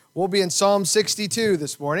We'll be in Psalm 62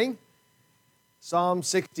 this morning. Psalm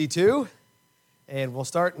 62, and we'll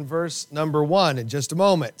start in verse number 1 in just a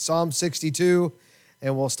moment. Psalm 62,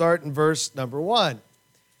 and we'll start in verse number 1.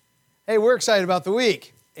 Hey, we're excited about the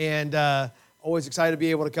week, and always excited to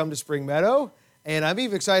be able to come to Spring Meadow, and I'm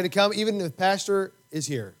even excited to come even if the pastor is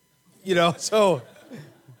here. So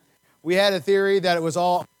we had a theory that it was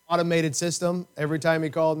all automated system every time he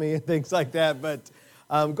called me and things like that, but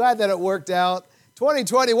I'm glad that it worked out.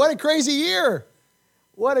 2020, what a crazy year.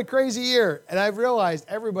 What a crazy year. And I've realized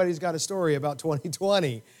everybody's got a story about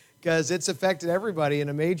 2020 because it's affected everybody in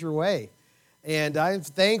a major way. And I'm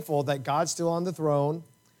thankful that God's still on the throne.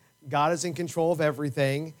 God is in control of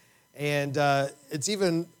everything. And it's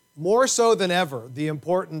even more so than ever, the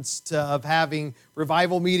importance of having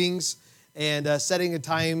revival meetings and setting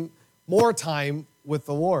more time with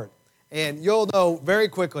the Lord. And you'll know very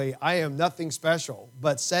quickly, I am nothing special,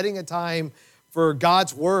 but setting a time for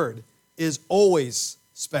God's Word is always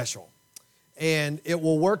special. And it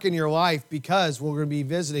will work in your life because we're going to be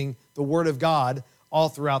visiting the Word of God all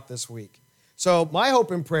throughout this week. So my hope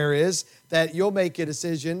and prayer is that you'll make a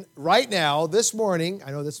decision right now, this morning.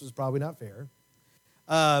 I know this was probably not fair,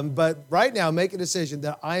 but right now make a decision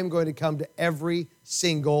that I am going to come to every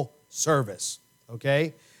single service,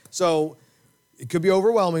 okay? So it could be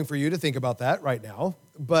overwhelming for you to think about that right now,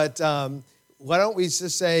 but why don't we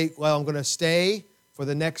just say, well, I'm going to stay for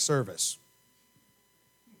the next service.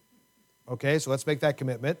 Okay, so let's make that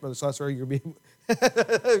commitment. Brother Slesser, you'll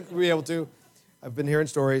be able to. I've been hearing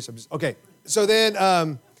stories. Okay, so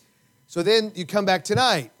then you come back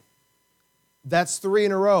tonight. That's 3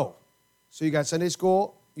 in a row. So you got Sunday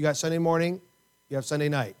school, you got Sunday morning, you have Sunday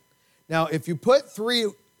night. Now, if you put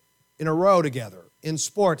 3 in a row together, in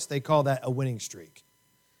sports, they call that a winning streak.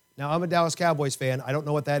 Now, I'm a Dallas Cowboys fan. I don't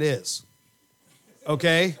know what that is.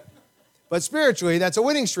 Okay? But spiritually, that's a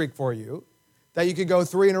winning streak for you, that you could go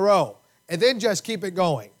 3 in a row. And then just keep it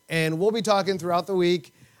going. And we'll be talking throughout the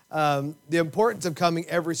week the importance of coming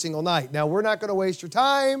every single night. Now, we're not going to waste your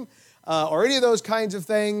time or any of those kinds of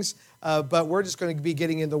things, but we're just going to be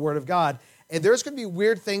getting into the Word of God. And there's going to be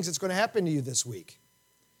weird things that's going to happen to you this week.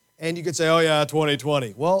 And you could say, oh, yeah,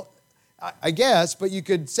 2020. Well, I guess, but you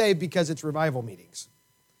could say because it's revival meetings.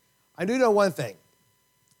 I do know one thing.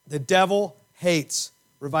 The devil hates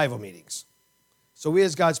revival meetings. So we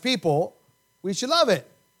as God's people, we should love it.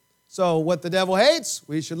 So what the devil hates,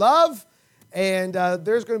 we should love. And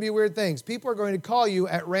there's going to be weird things. People are going to call you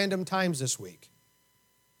at random times this week.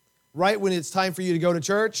 Right when it's time for you to go to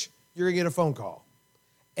church, you're going to get a phone call.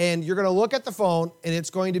 And you're going to look at the phone, and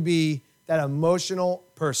it's going to be that emotional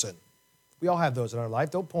person. We all have those in our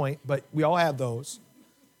life. Don't point, but we all have those.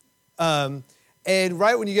 And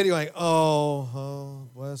right when you get it, you're like, oh,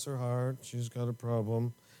 bless her heart. She's got a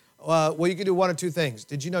problem. Well, you can do one of two things.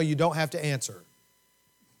 Did you know you don't have to answer?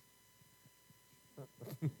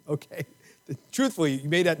 Okay. Truthfully, you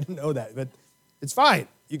may not know that, but it's fine.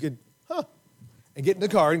 You could, and get in the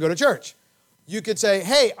car and go to church. You could say,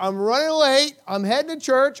 hey, I'm running late. I'm heading to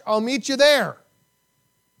church. I'll meet you there.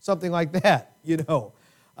 Something like that, You're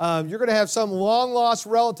going to have some long-lost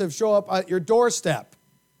relative show up at your doorstep.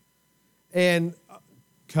 And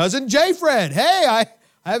Cousin J-Fred, hey, I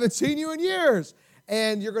haven't seen you in years.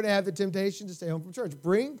 And you're going to have the temptation to stay home from church.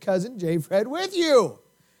 Bring Cousin J-Fred with you.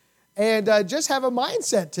 And just have a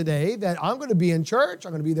mindset today that I'm going to be in church.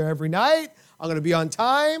 I'm going to be there every night. I'm going to be on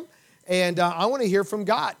time. And I want to hear from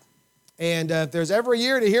God. And if there's ever a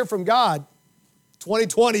year to hear from God,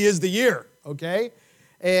 2020 is the year, okay?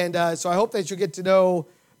 And so I hope that you get to know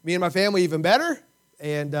me and my family even better.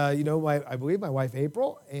 And, I believe my wife,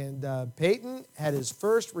 April, and Peyton had his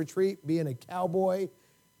first retreat being a cowboy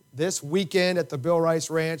this weekend at the Bill Rice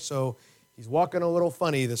Ranch. So he's walking a little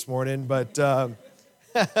funny this morning, but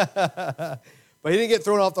but he didn't get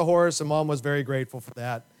thrown off the horse, and Mom was very grateful for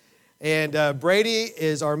that. And Brady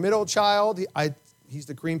is our middle child. He's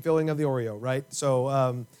the cream filling of the Oreo, right?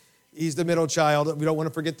 So he's the middle child. We don't want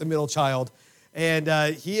to forget the middle child.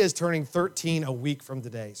 And he is turning 13 a week from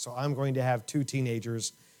today. So I'm going to have 2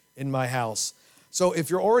 teenagers in my house. So if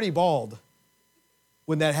you're already bald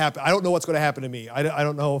when that happens, I don't know what's going to happen to me. I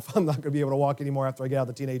don't know if I'm not going to be able to walk anymore after I get out of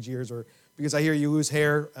the teenage years, or because I hear you lose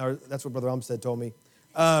hair. Or that's what Brother Umstead told me.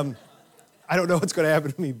 I don't know what's going to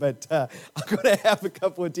happen to me, but I'm going to have a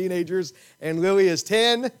couple of teenagers. And Lily is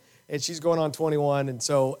 10, and she's going on 21. And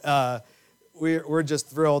so we're just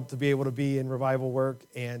thrilled to be able to be in revival work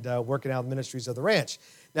and working out the ministries of the ranch.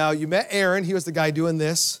 Now, you met Aaron. He was the guy doing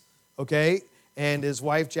this, okay, and his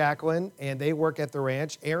wife, Jacqueline, and they work at the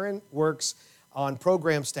ranch. Aaron works on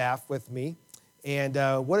program staff with me. And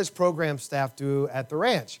what does program staff do at the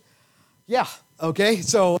ranch? Yeah, Okay,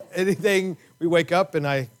 so anything, we wake up and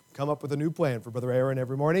I come up with a new plan for Brother Aaron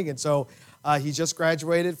every morning. And so he just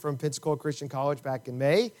graduated from Pensacola Christian College back in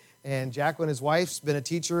May. And Jacqueline, his wife's been a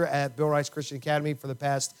teacher at Bill Rice Christian Academy for the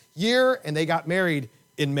past year, and they got married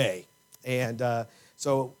in May. And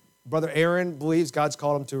so Brother Aaron believes God's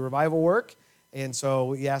called him to revival work. And so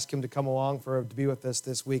we asked him to come along to be with us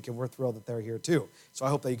this week, and we're thrilled that they're here too. So I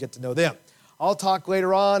hope that you get to know them. I'll talk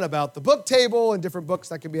later on about the book table and different books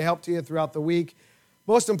that can be a help to you throughout the week.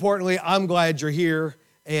 Most importantly, I'm glad you're here,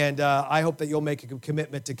 and I hope that you'll make a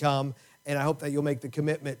commitment to come, and I hope that you'll make the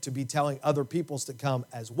commitment to be telling other people to come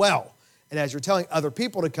as well. And as you're telling other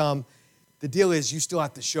people to come, the deal is you still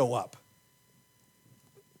have to show up.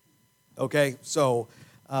 Okay, so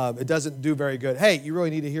it doesn't do very good. Hey, you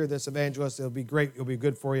really need to hear this, evangelist. It'll be great. It'll be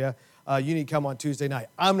good for you. You need to come on Tuesday night.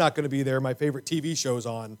 I'm not going to be there. My favorite TV show's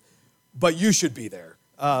on, but you should be there.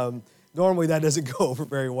 Normally, that doesn't go over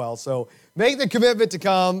very well. So make the commitment to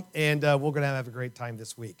come, and we're going to have a great time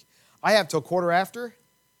this week. I have till quarter after.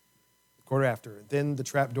 Then the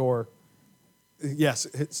trap door. Yes,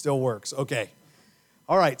 it still works. Okay.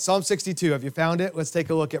 All right, Psalm 62. Have you found it? Let's take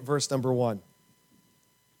a look at verse number 1.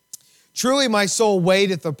 Truly my soul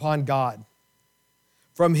waiteth upon God.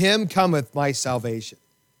 From him cometh my salvation.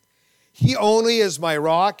 He only is my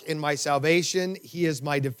rock and my salvation. He is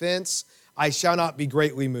my defense. I shall not be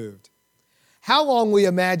greatly moved. How long will you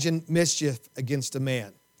imagine mischief against a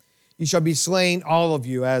man? You shall be slain, all of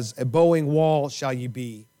you. As a bowing wall shall you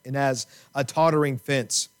be, and as a tottering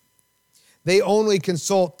fence. They only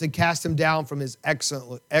consult to cast him down from his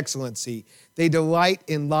excellency. They delight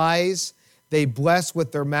in lies. They bless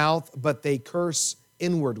with their mouth, but they curse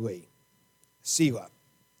inwardly. Selah.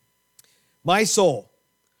 My soul,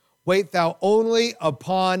 wait thou only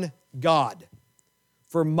upon God,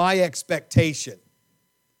 for my expectation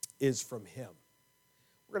is from him.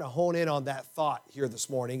 We're going to hone in on that thought here this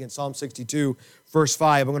morning in Psalm 62, verse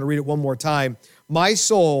 5. I'm going to read it one more time. My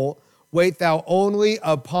soul, wait thou only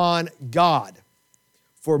upon God,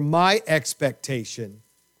 for my expectation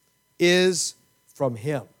is from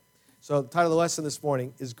him. So the title of the lesson this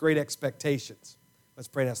morning is Great Expectations. Let's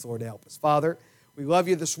pray and ask the Lord to help us. Father, we love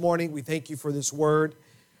you this morning. We thank you for this word,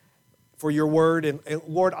 for your word. And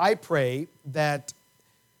Lord, I pray that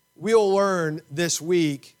we'll learn this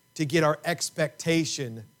week to get our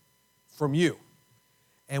expectation from you.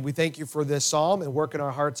 And we thank you for this psalm and work in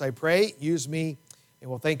our hearts, I pray. Use me, and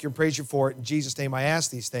we'll thank you and praise you for it. In Jesus' name I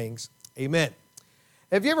ask these things. Amen.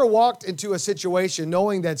 Have you ever walked into a situation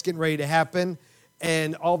knowing that's getting ready to happen,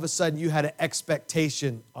 and all of a sudden you had an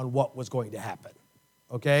expectation on what was going to happen?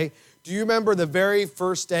 Okay? Do you remember the very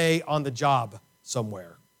first day on the job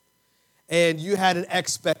somewhere? And you had an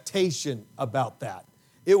expectation about that.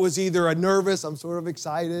 It was either a nervous, I'm sort of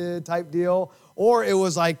excited type deal, or it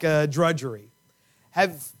was like a drudgery.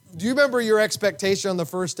 Do you remember your expectation on the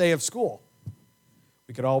first day of school?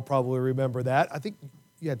 We could all probably remember that. I think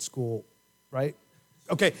you had school, right?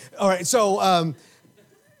 Okay, all right. So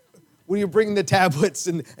when you're bringing the tablets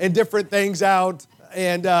and different things out,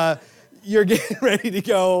 and you're getting ready to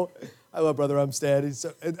go. I love Brother Umstead.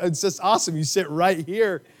 It's just awesome. You sit right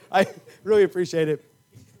here. I really appreciate it.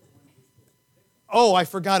 Oh, I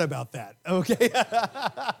forgot about that. Okay.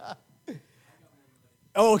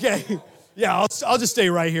 Okay. Yeah, I'll just stay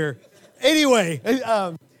right here. Anyway,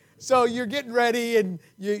 so you're getting ready, and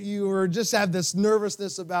you just have this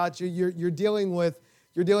nervousness about you. You're dealing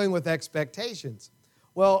with expectations.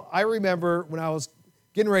 Well, I remember when I was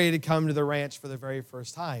getting ready to come to the ranch for the very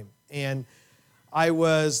first time, and I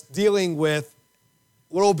was dealing with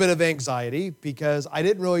a little bit of anxiety because I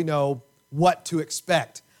didn't really know what to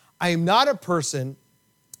expect. I am not a person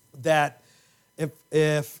that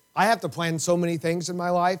if I have to plan so many things in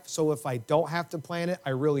my life, so if I don't have to plan it,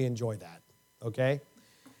 I really enjoy that, okay?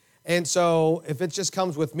 And so if it just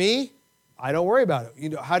comes with me, I don't worry about it. You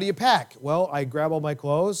know, how do you pack? Well, I grab all my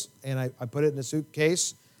clothes, and I put it in a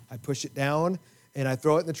suitcase, I push it down, and I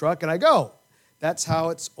throw it in the truck, and I go. That's how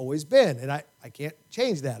it's always been, and I can't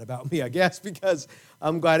change that about me, I guess, because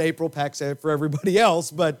I'm glad April packs it for everybody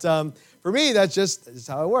else, but for me, that's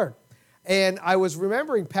how it worked. And I was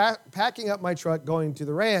remembering packing up my truck, going to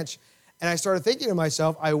the ranch, and I started thinking to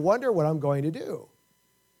myself, I wonder what I'm going to do.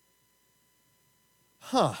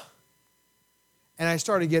 And I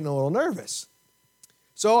started getting a little nervous.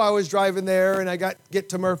 So I was driving there, and I get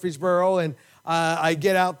to Murfreesboro, and I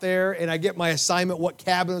get out there, and I get my assignment, what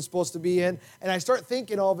cabin I'm supposed to be in, and I start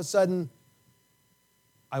thinking all of a sudden,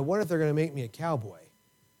 I wonder if they're going to make me a cowboy.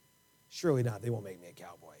 Surely not. They won't make me a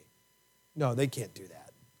cowboy. No, they can't do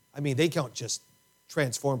that. I mean, they can't just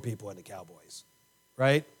transform people into cowboys,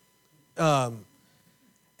 right? And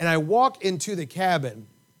And I walk into the cabin,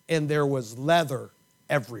 and there was leather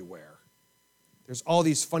everywhere. There's all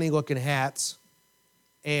these funny-looking hats,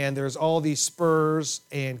 and there's all these spurs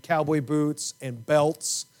and cowboy boots and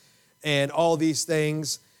belts and all these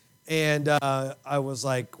things. And I was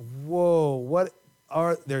like, whoa, what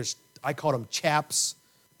are, I called them chaps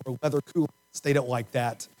or leather culottes. They don't like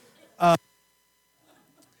that.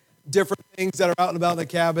 Different things that are out and about in the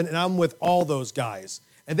cabin, and I'm with all those guys.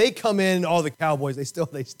 And they come in, all the cowboys, they still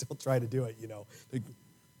try to do it, you know. They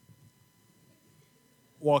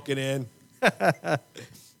walking in,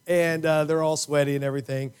 and they're all sweaty and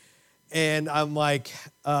everything. And I'm like,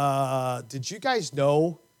 did you guys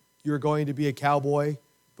know you're going to be a cowboy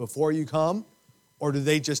before you come? Or did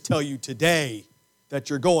they just tell you today that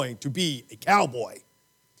you're going to be a cowboy?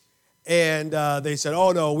 And they said,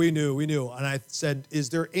 oh, no, we knew. And I said, is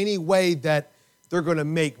there any way that they're going to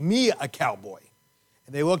make me a cowboy?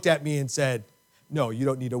 And they looked at me and said, no, you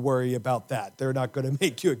don't need to worry about that. They're not going to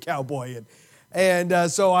make you a cowboy.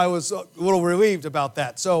 And so I was a little relieved about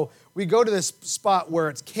that. So we go to this spot where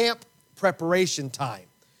it's camp preparation time.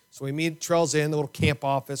 So we meet, trails in the little camp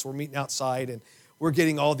office. We're meeting outside, and we're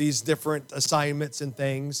getting all these different assignments and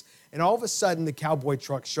things. And all of a sudden, the cowboy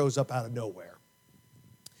truck shows up out of nowhere.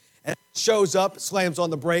 And it shows up, slams on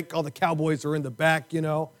the brake. All the cowboys are in the back, you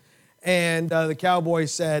know. And the cowboy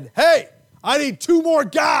said, hey, I need 2 more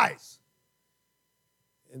guys.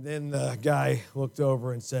 And then the guy looked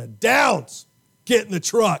over and said, Downs, get in the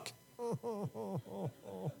truck.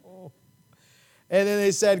 And then they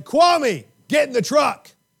said, Kwame, get in the truck.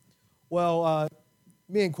 Well,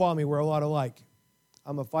 me and Kwame were a lot alike.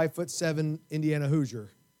 I'm a 5'7" Indiana Hoosier.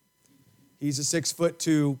 He's a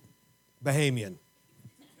 6'2" Bahamian.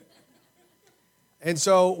 And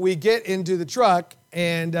so we get into the truck,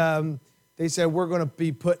 and they said, we're going to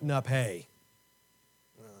be putting up hay.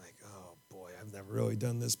 And I'm like, oh, boy, I've never really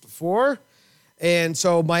done this before. And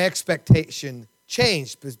so my expectation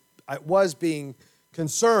changed. I was being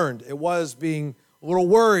concerned. It was being a little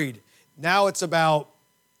worried. Now it's about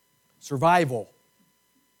survival.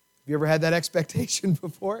 Have you ever had that expectation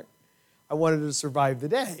before? I wanted to survive the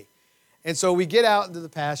day. And so we get out into the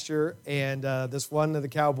pasture, and this one of the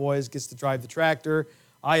cowboys gets to drive the tractor.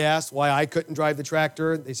 I asked why I couldn't drive the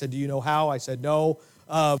tractor. They said, do you know how? I said, no,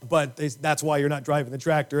 but that's why you're not driving the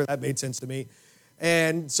tractor. That made sense to me.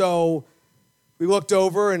 And so we looked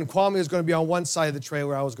over, and Kwame was going to be on one side of the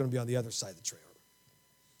trailer. I was going to be on the other side of the trailer.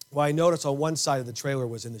 Well, I noticed on one side of the trailer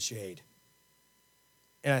was in the shade.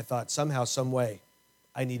 And I thought, somehow, some way,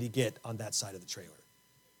 I need to get on that side of the trailer.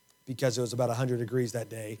 Because it was about 100 degrees that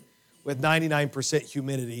day with 99%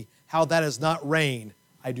 humidity. How that is not rain,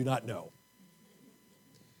 I do not know.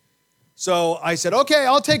 So I said, okay,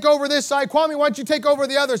 I'll take over this side. Kwame, why don't you take over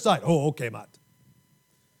the other side? Oh, okay, Matt.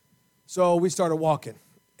 So we started walking,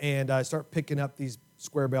 and I started picking up these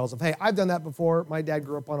square bales of hay. I've done that before. My dad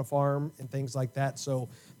grew up on a farm and things like that, so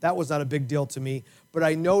that was not a big deal to me. But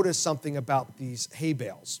I noticed something about these hay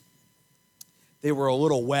bales. They were a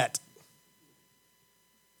little wet.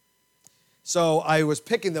 So I was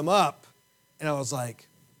picking them up, and I was like,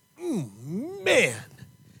 man.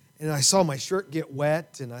 And I saw my shirt get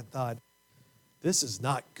wet, and I thought, this is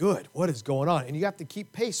not good. What is going on? And you have to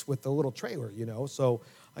keep pace with the little trailer, you know. So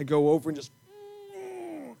I go over and just,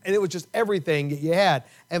 and it was just everything that you had.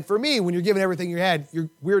 And for me, when you're giving everything you had, your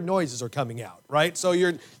weird noises are coming out, right? So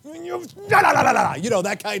you're you know,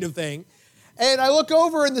 that kind of thing. And I look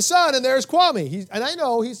over in the sun, and there's Kwame. And I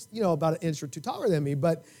know he's, you know, about an inch or two taller than me,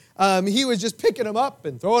 but he was just picking them up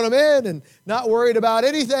and throwing them in and not worried about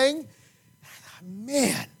anything. And I thought,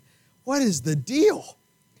 man, what is the deal?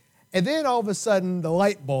 And then all of a sudden, the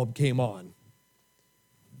light bulb came on.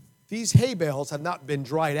 These hay bales have not been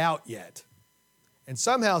dried out yet. And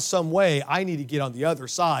somehow, some way, I need to get on the other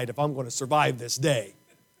side if I'm going to survive this day.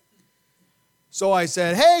 So I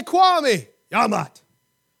said, hey, Kwame. Yeah, Matt.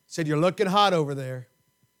 I said, you're looking hot over there.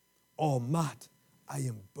 Oh, Matt, I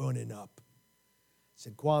am burning up. I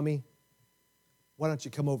said, Kwame, why don't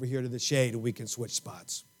you come over here to the shade and we can switch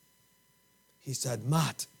spots? He said,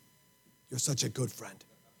 Matt, you're such a good friend.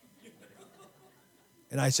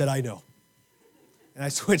 And I said, I know. And I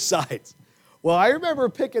switched sides. Well, I remember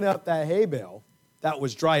picking up that hay bale that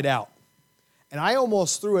was dried out. And I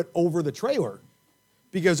almost threw it over the trailer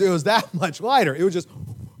because it was that much lighter. It was just,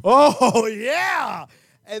 oh, yeah.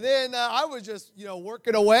 And then I was just, you know,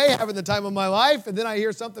 working away, having the time of my life. And then I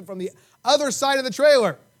hear something from the other side of the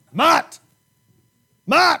trailer. Matt.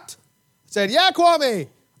 I said, yeah, Kwame,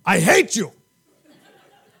 I hate you.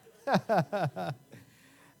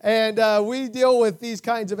 And we deal with these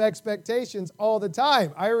kinds of expectations all the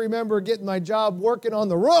time. I remember getting my job working on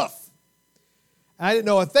the roof. I didn't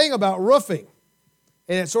know a thing about roofing.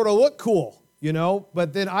 And it sort of looked cool,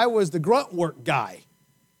 but then I was the grunt work guy.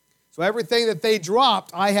 So everything that they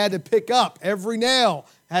dropped, I had to pick up. Every nail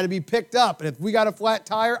had to be picked up. And if we got a flat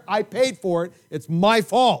tire, I paid for it. It's my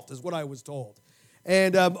fault, is what I was told.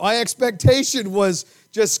 And my expectation was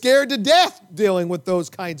just scared to death dealing with those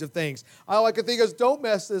kinds of things. All I could think is, don't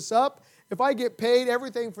mess this up. If I get paid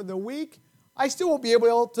everything for the week, I still won't be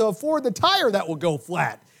able to afford the tire that will go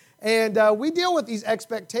flat. And we deal with these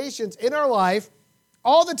expectations in our life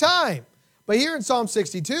all the time. But here in Psalm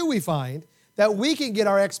 62, we find that we can get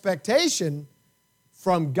our expectation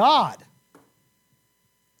from God.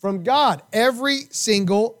 From God every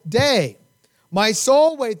single day. My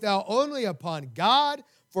soul, wait thou only upon God,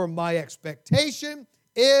 for my expectation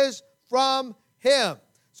is from Him.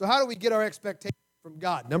 So how do we get our expectation from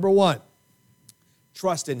God? Number one,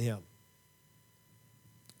 trust in Him.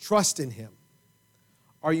 Trust in Him.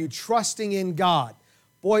 Are you trusting in God?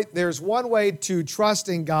 Boy, there's one way to trust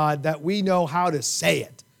in God that we know how to say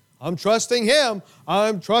it. I'm trusting Him.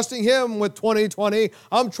 I'm trusting Him with 2020.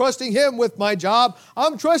 I'm trusting Him with my job.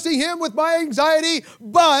 I'm trusting Him with my anxiety.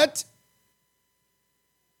 But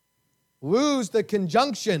lose the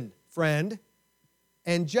conjunction, friend,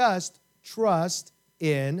 and just trust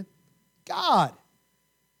in God.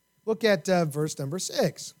 Look at verse number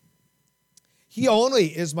 6. He only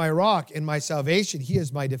is my rock and my salvation. He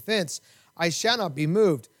is my defense. I shall not be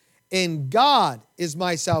moved. In God is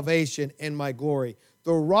my salvation and my glory.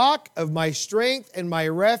 The rock of my strength and my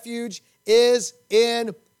refuge is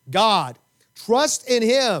in God. Trust in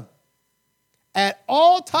Him at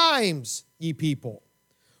all times, ye people.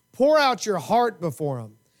 Pour out your heart before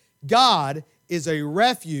Him. God is a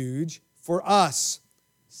refuge for us.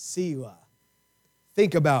 Selah.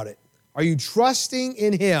 Think about it. Are you trusting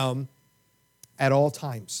in Him at all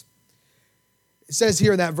times? It says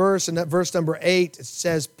here in that verse number 8, it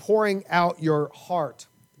says, pouring out your heart.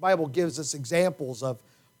 The Bible gives us examples of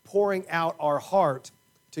pouring out our heart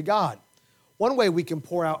to God. One way we can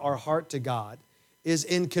pour out our heart to God is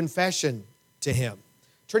in confession to Him.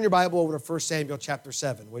 Turn your Bible over to 1 Samuel chapter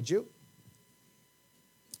 7, would you?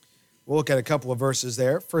 We'll look at a couple of verses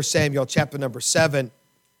there. 1 Samuel chapter number 7.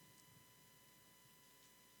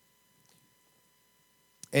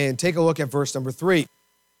 And take a look at verse number 3.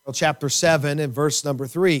 Chapter 7 and verse number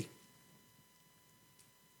 3.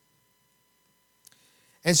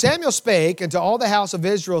 And Samuel spake unto all the house of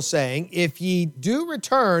Israel, saying, if ye do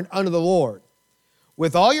return unto the Lord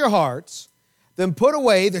with all your hearts, then put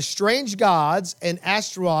away the strange gods and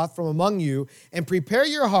Ashtaroth from among you, and prepare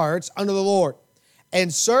your hearts unto the Lord,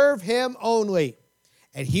 and serve Him only,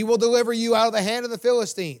 and He will deliver you out of the hand of the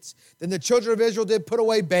Philistines. Then the children of Israel did put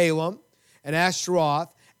away Balaam and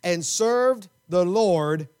Ashtaroth, and served the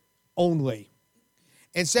Lord only.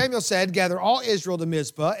 And Samuel said, gather all Israel to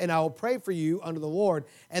Mizpah, and I will pray for you unto the Lord.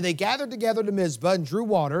 And they gathered together to Mizpah, and drew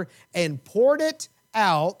water, and poured it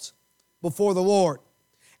out before the Lord,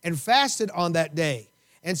 and fasted on that day,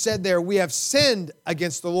 and said there, we have sinned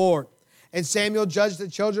against the Lord. And Samuel judged the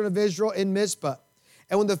children of Israel in Mizpah.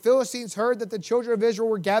 And when the Philistines heard that the children of Israel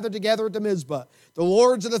were gathered together at Mizpah, the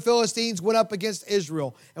lords of the Philistines went up against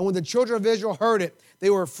Israel. And when the children of Israel heard it, they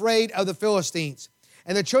were afraid of the Philistines.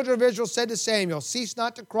 And the children of Israel said to Samuel, cease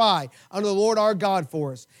not to cry unto the Lord our God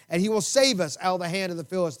for us, and He will save us out of the hand of the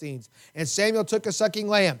Philistines. And Samuel took a sucking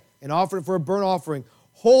lamb and offered it for a burnt offering,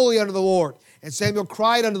 holy unto the Lord. And Samuel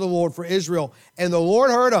cried unto the Lord for Israel, and the Lord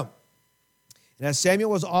heard him. And as Samuel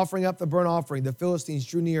was offering up the burnt offering, the Philistines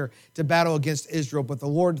drew near to battle against Israel. But the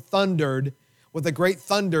Lord thundered with a great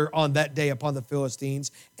thunder on that day upon the Philistines,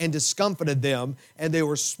 and discomfited them, and they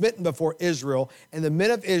were smitten before Israel. And the men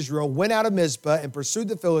of Israel went out of Mizpah and pursued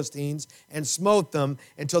the Philistines, and smote them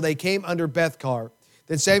until they came under Bethkar.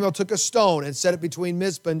 Then Samuel took a stone and set it between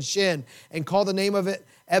Mizpah and Shin, and called the name of it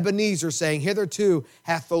Ebenezer, saying, hitherto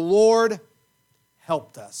hath the Lord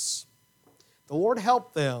helped us. The Lord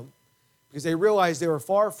helped them because they realized they were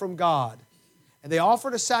far from God. And they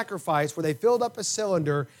offered a sacrifice where they filled up a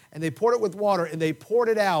cylinder and they poured it with water and they poured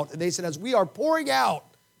it out. And they said, as we are pouring out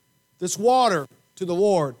this water to the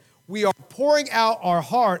Lord, we are pouring out our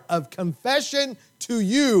heart of confession to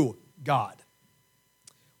you, God.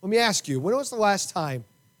 Let me ask you, when was the last time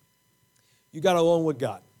you got alone with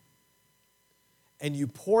God and you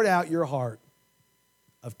poured out your heart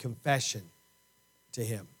of confession to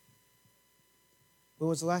Him? When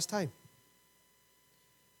was the last time?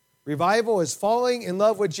 Revival is falling in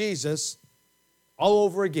love with Jesus all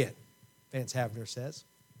over again, Vance Havner says.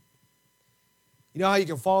 You know how you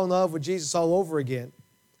can fall in love with Jesus all over again?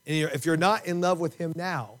 And if you're not in love with Him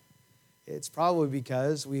now, it's probably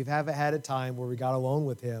because we haven't had a time where we got alone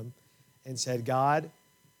with Him and said, God,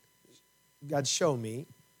 show me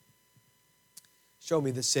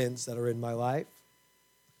the sins that are in my life.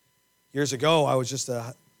 Years ago, I was just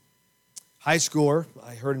a high schooler.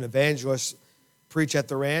 I heard an evangelist preach at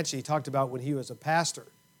the ranch. He talked about when he was a pastor.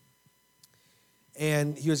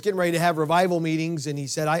 And he was getting ready to have revival meetings, and he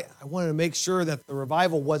said, I wanted to make sure that the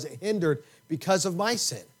revival wasn't hindered because of my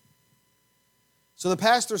sin. So the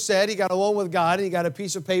pastor said, he got alone with God, and he got a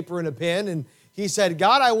piece of paper and a pen, and he said,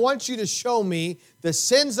 God, I want you to show me the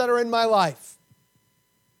sins that are in my life.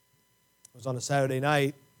 It was on a Saturday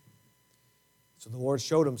night, so the Lord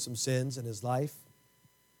showed him some sins in his life.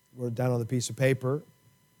 He wrote it down on the piece of paper.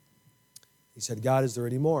 He said, God, is there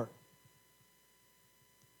any more?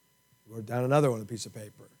 He wrote down another one on a piece of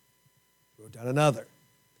paper. He wrote down another.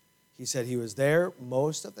 He said he was there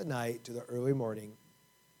most of the night to the early morning,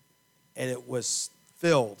 and it was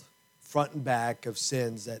filled front and back of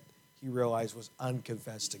sins that he realized was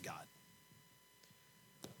unconfessed to God.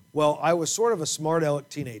 Well, I was sort of a smart aleck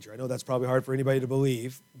teenager. I know that's probably hard for anybody to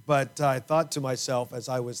believe, but I thought to myself as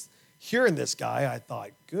I was hearing this guy, I thought,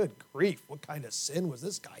 good grief, what kind of sin was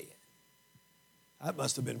this guy in? That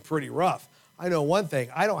must have been pretty rough. I know one thing,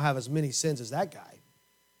 I don't have as many sins as that guy.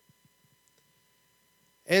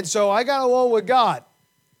 And so I got alone with God,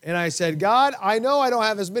 and I said, God, I know I don't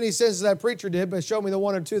have as many sins as that preacher did, but show me the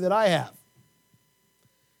one or two that I have.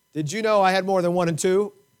 Did you know I had more than one and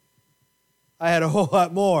two? I had a whole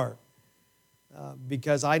lot more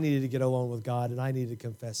because I needed to get alone with God and I needed to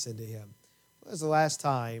confess sin to Him. When was the last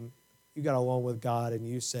time you got alone with God and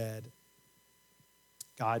you said,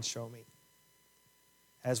 God, show me?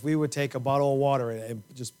 As we would take a bottle of water and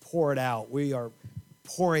just pour it out, we are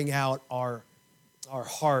pouring out our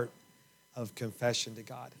heart of confession to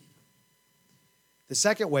God. The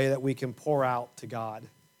second way that we can pour out to God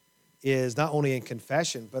is not only in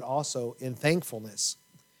confession, but also in thankfulness.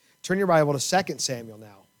 Turn your Bible to 2 Samuel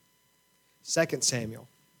now. 2 Samuel.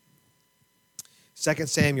 2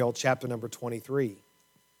 Samuel chapter number 23.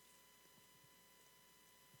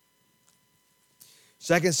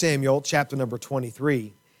 2 Samuel chapter number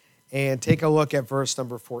 23. And take a look at verse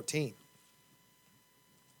number 14.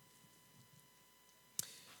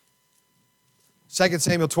 2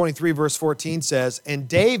 Samuel 23 verse 14 says, and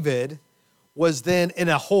David was then in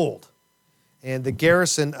a hold, and the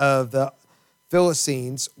garrison of the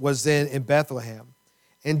Philistines was then in Bethlehem.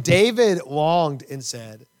 And David longed and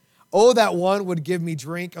said, oh, that one would give me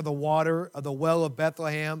drink of the water of the well of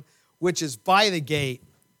Bethlehem, which is by the gate.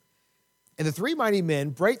 And the three mighty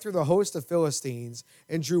men brake through the host of Philistines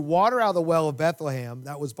and drew water out of the well of Bethlehem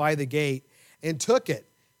that was by the gate and took it.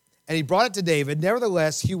 And he brought it to David.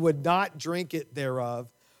 Nevertheless, he would not drink it thereof,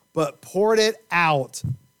 but poured it out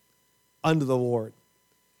unto the Lord.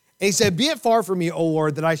 And he said, be it far from me, O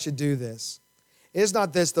Lord, that I should do this. Is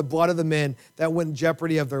not this the blood of the men that went in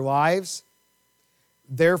jeopardy of their lives?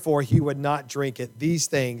 Therefore, he would not drink it. These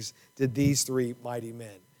things did these three mighty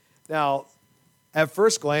men. Now, at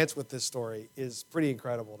first glance with this story is pretty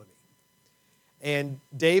incredible to me. And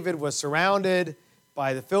David was surrounded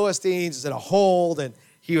by the Philistines in a hold, and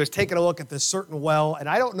he was taking a look at this certain well. And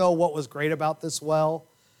I don't know what was great about this well.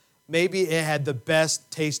 Maybe it had the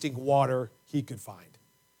best tasting water he could find.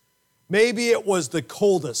 Maybe it was the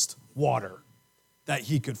coldest water that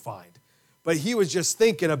he could find. But he was just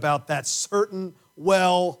thinking about that certain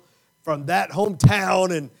well from that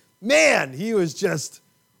hometown, and man, he was just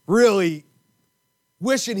really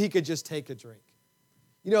wishing he could just take a drink.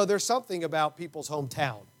 You know, there's something about people's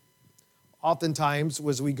hometown. Oftentimes,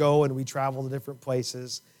 as we go and we travel to different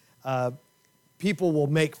places, people will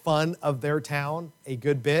make fun of their town a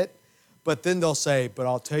good bit, but then they'll say, but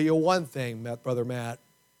I'll tell you one thing, Brother Matt,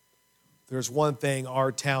 there's one thing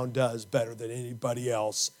our town does better than anybody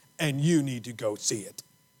else, and you need to go see it.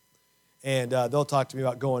 And they'll talk to me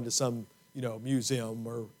about going to some, museum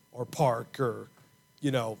or park or,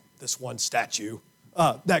 this one statue,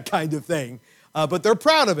 that kind of thing. But they're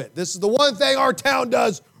proud of it. This is the one thing our town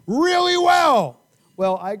does really well.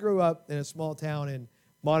 Well, I grew up in a small town in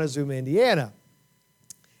Montezuma, Indiana.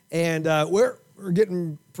 And we're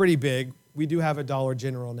getting pretty big. We do have a Dollar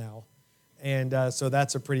General now. And so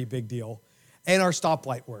that's a pretty big deal. And our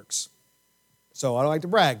stoplight works. So I don't like to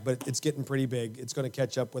brag, but it's getting pretty big. It's going to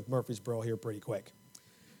catch up with Murfreesboro here pretty quick.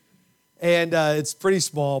 And it's a pretty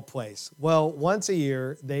small place. Well, once a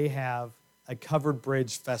year, they have a covered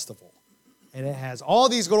bridge festival. And it has all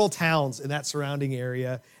these little towns in that surrounding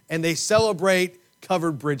area, and they celebrate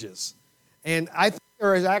covered bridges. And I think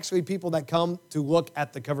there is actually people that come to look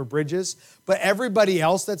at the covered bridges, but everybody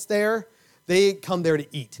else that's there, they come there to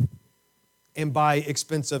eat and buy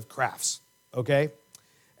expensive crafts, okay?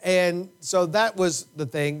 And so that was the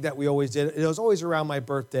thing that we always did. It was always around my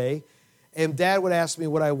birthday. And Dad would ask me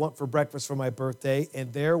what I want for breakfast for my birthday.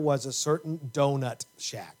 And there was a certain donut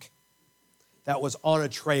shack that was on a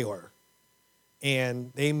trailer.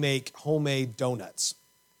 And they make homemade donuts.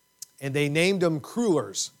 And they named them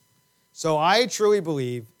Crullers. So I truly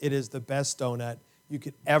believe it is the best donut you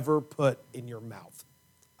could ever put in your mouth.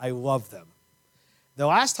 I love them. The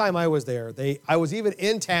last time I was there, I was even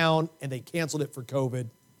in town, and they canceled it for COVID.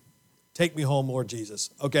 Take me home, Lord Jesus.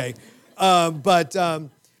 Okay. But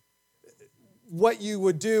what you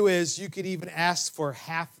would do is you could even ask for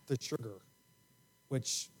half the sugar,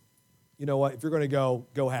 which, you know what, if you're going to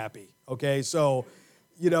go happy. Okay. So,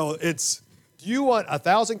 it's, do you want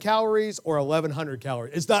 1,000 calories or 1,100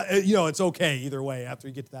 calories? It's not, it's okay either way after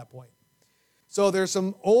you get to that point. So there's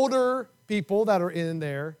some older people that are in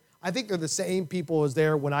there. I think they're the same people as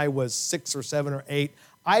there when I was 6 or 7 or 8.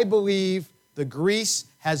 I believe the grease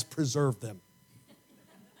has preserved them.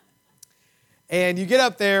 And you get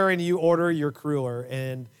up there and you order your cruller,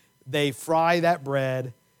 and they fry that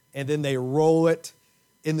bread, and then they roll it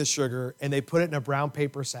in the sugar, and they put it in a brown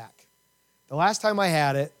paper sack. The last time I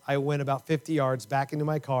had it, I went about 50 yards back into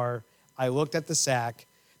my car. I looked at the sack.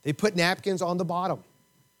 They put napkins on the bottom,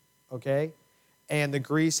 okay? And the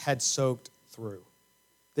grease had soaked through.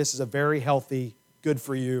 This is a very healthy, good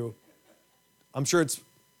for you. I'm sure it's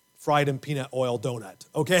fried in peanut oil donut,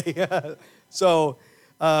 okay? So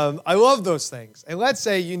I love those things. And let's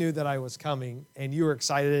say you knew that I was coming and you were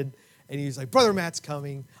excited and he's like, Brother Matt's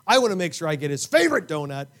coming. I want to make sure I get his favorite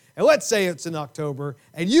donut. And let's say it's in October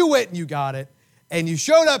and you went and you got it and you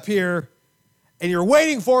showed up here and you're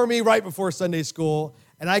waiting for me right before Sunday school.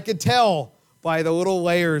 And I could tell by the little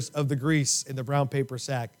layers of the grease in the brown paper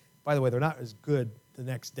sack. By the way, they're not as good the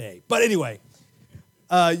next day. But anyway,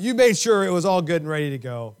 you made sure it was all good and ready to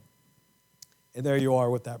go. And there you are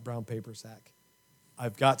with that brown paper sack.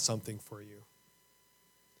 I've got something for you.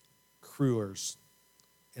 Crullers.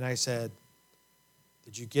 And I said,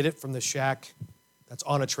 did you get it from the shack that's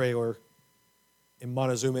on a trailer in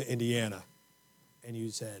Montezuma, Indiana? And you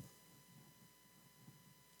said,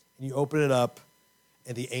 and you open it up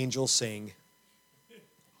and the angels sing,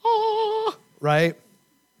 ah, right?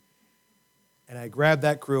 And I grab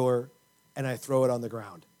that cruller and I throw it on the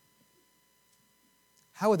ground.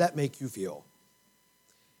 How would that make you feel?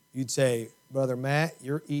 You'd say, Brother Matt,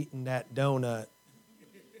 you're eating that donut.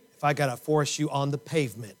 If I got to force you on the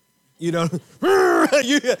pavement, you would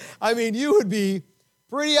be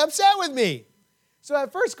pretty upset with me. So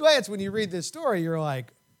at first glance, when you read this story, you're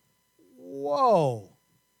like, whoa,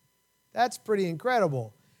 that's pretty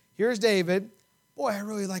incredible. Here's David. Boy, I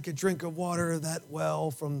really like a drink of water, that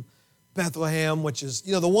well from Bethlehem, which is,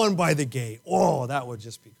 the one by the gate. Oh, that would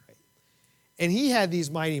just be great. And he had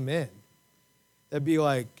these mighty men that'd be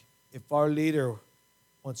like, if our leader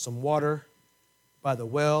wants some water by the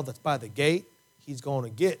well that's by the gate, he's going to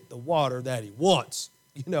get the water that he wants,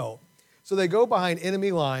 So they go behind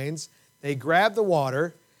enemy lines. They grab the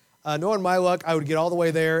water. Knowing my luck, I would get all the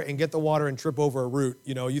way there and get the water and trip over a root.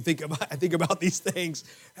 I think about these things.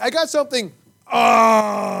 I got something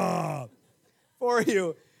for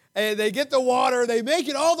you. And they get the water. They make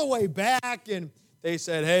it all the way back. And they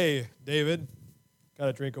said, hey, David, got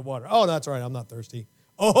a drink of water. Oh, that's all right. I'm not thirsty.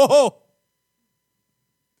 Oh,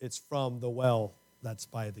 it's from the well that's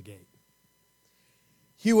by the gate.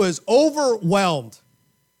 He was overwhelmed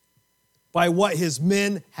by what his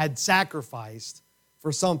men had sacrificed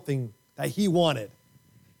for something that he wanted.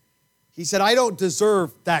 He said, I don't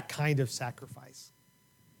deserve that kind of sacrifice.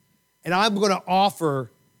 And I'm going to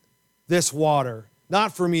offer this water,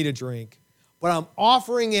 not for me to drink, but I'm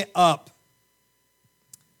offering it up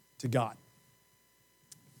to God.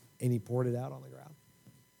 And he poured it out on the ground.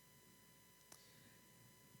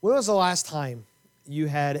 When was the last time you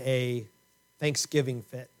had a Thanksgiving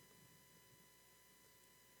fit?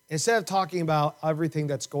 Instead of talking about everything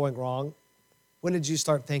that's going wrong, when did you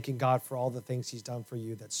start thanking God for all the things he's done for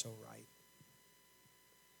you that's so right?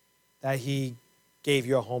 That he gave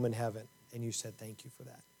you a home in heaven, and you said thank you for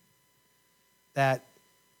that. That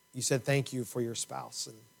you said thank you for your spouse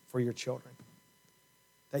and for your children.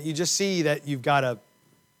 That you just see that you've got a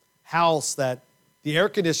house that the air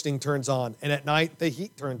conditioning turns on, and at night the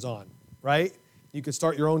heat turns on, right? You could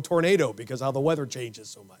start your own tornado because how the weather changes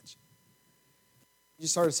so much. You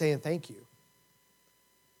started saying thank you.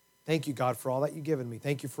 Thank you, God, for all that you've given me.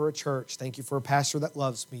 Thank you for a church. Thank you for a pastor that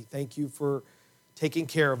loves me. Thank you for taking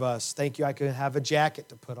care of us. Thank you I could have a jacket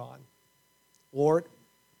to put on. Lord,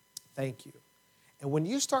 thank you. And when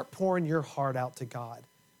you start pouring your heart out to God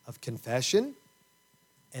of confession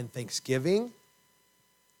and thanksgiving,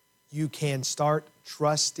 you can start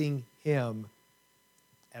trusting him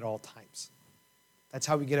at all times. That's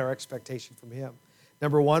how we get our expectation from him.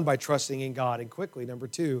 Number one, by trusting in God. And quickly, number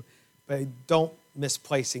two, by don't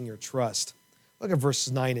misplacing your trust. Look at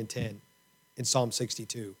verses 9 and 10 in Psalm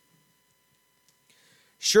 62.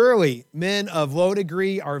 Surely men of low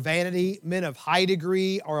degree are vanity, men of high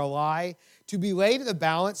degree are a lie. To be laid in the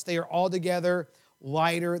balance, they are altogether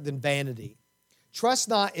lighter than vanity. Trust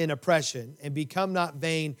not in oppression, and become not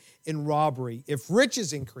vain in robbery. If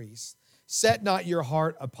riches increase, set not your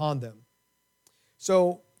heart upon them.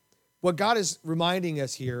 So what God is reminding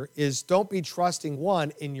us here is don't be trusting,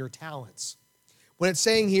 one, in your talents. When it's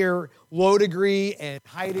saying here low degree and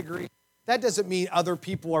high degree, that doesn't mean other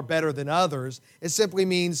people are better than others. It simply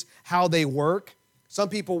means how they work. Some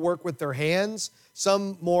people work with their hands,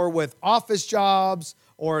 some more with office jobs,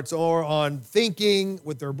 or it's more on thinking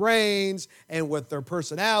with their brains and with their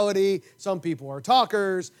personality. Some people are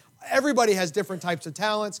talkers. Everybody has different types of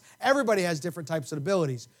talents. Everybody has different types of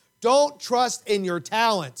abilities. Don't trust in your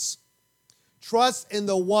talents. Trust in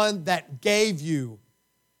the one that gave you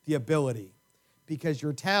the ability, because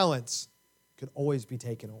your talents could always be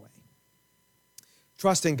taken away.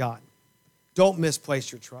 Trust in God. Don't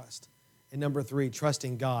misplace your trust. And number three,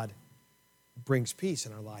 trusting God brings peace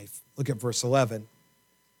in our life. Look at verse 11.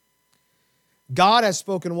 God has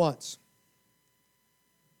spoken once.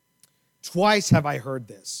 Twice have I heard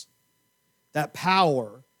this, that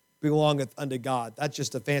power belongeth unto God. That's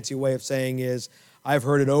just a fancy way of saying is, I've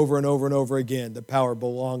heard it over and over and over again, the power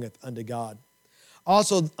belongeth unto God.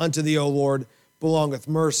 Also unto thee, O Lord, belongeth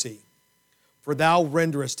mercy, for thou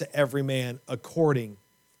renderest to every man according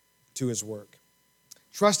to his work.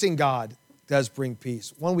 Trusting God does bring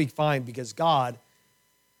peace. One we find because God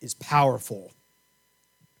is powerful.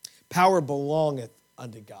 Power belongeth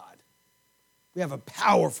unto God. We have a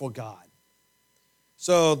powerful God.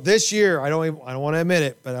 So this year, I don't want to admit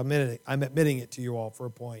it, but I'm admitting it to you all for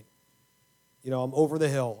a point. You know, I'm over the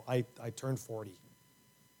hill. I turned 40.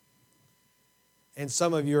 And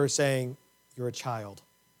some of you are saying, you're a child.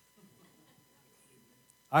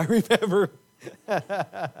 I remember,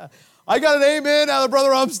 I got an amen out of Brother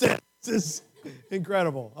Umstead. This is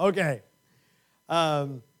incredible. Okay.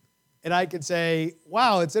 And I could say,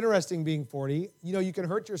 wow, it's interesting being 40. You know, you can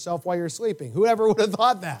hurt yourself while you're sleeping. Whoever would have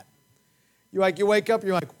thought that? You wake up and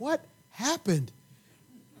you're like, what happened?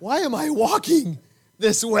 Why am I walking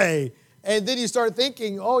this way? And then you start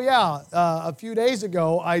thinking, oh yeah, a few days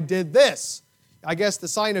ago I did this. I guess the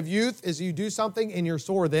sign of youth is you do something and you're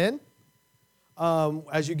sore then.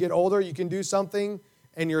 As you get older, you can do something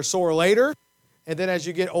and you're sore later. And then as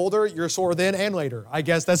you get older, you're sore then and later. I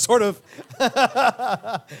guess that's sort of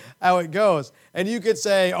how it goes. And you could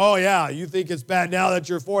say, oh yeah, you think it's bad now that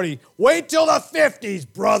you're 40. Wait till the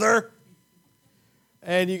 50s, brother.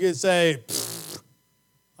 And you could say,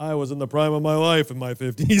 I was in the prime of my life in my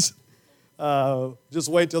 50s. Just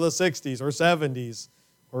wait till the 60s or 70s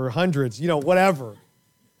or hundreds, whatever.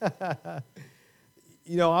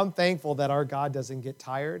 I'm thankful that our God doesn't get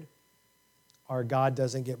tired. Our God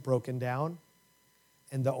doesn't get broken down.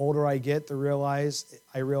 And the older I get, I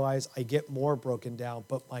realize I get more broken down,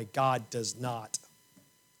 but my God does not.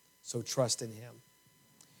 So trust in him.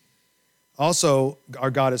 Also,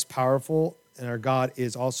 our God is powerful, and our God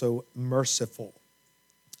is also merciful.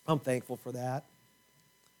 I'm thankful for that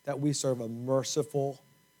we serve a merciful,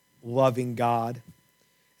 loving God,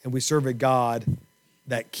 and we serve a God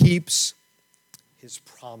that keeps his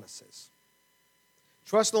promises.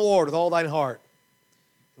 Trust in the Lord with all thine heart,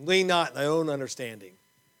 and lean not in thy own understanding.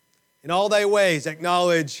 In all thy ways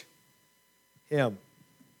acknowledge him.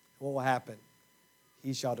 What will happen?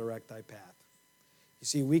 He shall direct thy path. You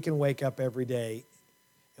see, we can wake up every day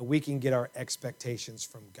and we can get our expectations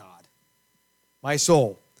from God. My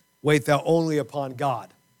soul, wait thou only upon God,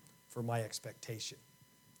 for my expectation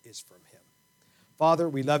is from him. Father,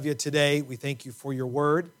 we love you today. We thank you for your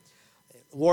word.